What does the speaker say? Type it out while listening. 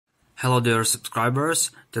Hello dear subscribers,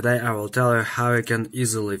 today I will tell you how you can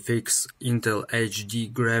easily fix Intel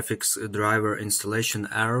HD graphics driver installation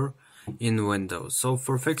error in Windows. So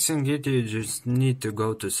for fixing it, you just need to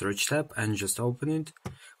go to search tab and just open it,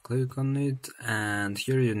 click on it, and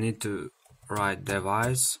here you need to write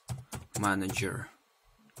device manager.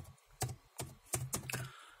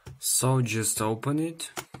 So just open it.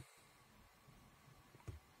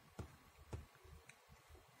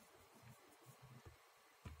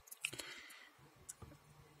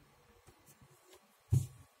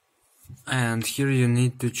 And here you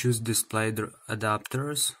need to choose display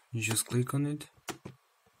adapters. You just click on it.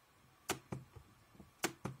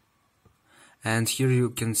 And here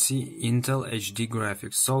you can see Intel HD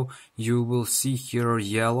graphics. So you will see here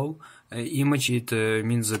yellow image. It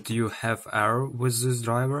means that you have error with this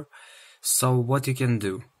driver. So what you can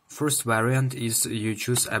do? First variant is you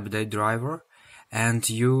choose update driver, and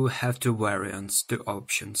you have two variants, two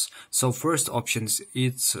options. So first options,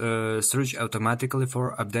 it's search automatically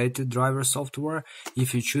for updated driver software.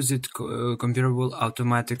 If you choose it, computer will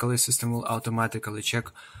automatically, system will automatically check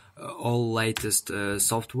all latest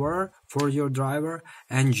software for your driver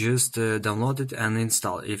and just download it and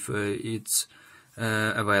install if it's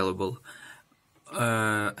available.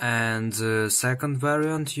 And the second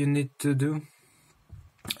variant you need to do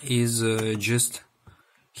is just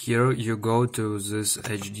here you go to this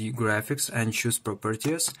HD graphics and choose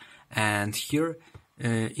properties, and here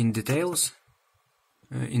in details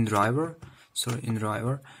in driver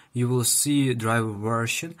you will see driver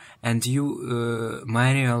version, and you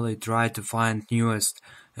manually try to find newest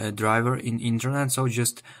driver in internet. So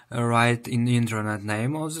just write in the internet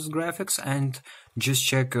name of this graphics and just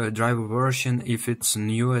check driver version. If it's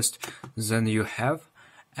newest, then you have,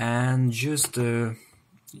 and just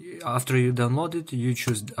after you download it, you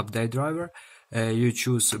choose update driver, you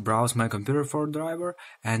choose browse my computer for driver,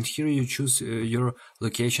 and here you choose your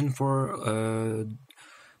location for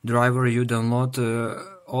driver you download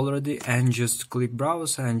already, and just click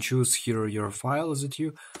browse and choose here your files that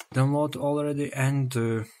you download already,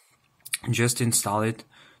 and just install it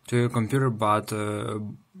to your computer, but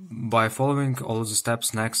by following all the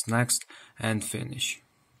steps next and finish.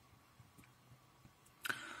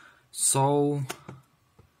 So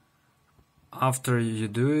after you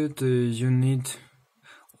do it, you need,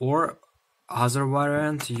 or other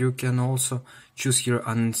variant, you can also choose here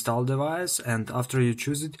uninstall device, and after you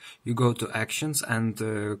choose it, you go to actions and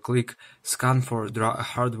click scan for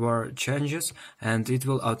hardware changes, and it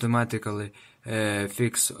will automatically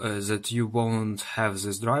fix that you won't have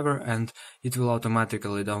this driver, and it will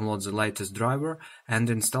automatically download the latest driver and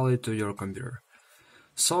install it to your computer.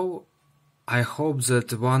 So I hope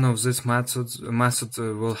that one of these methods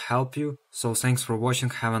will help you. So thanks for watching,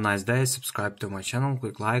 have a nice day, subscribe to my channel,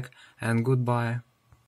 click like, and goodbye.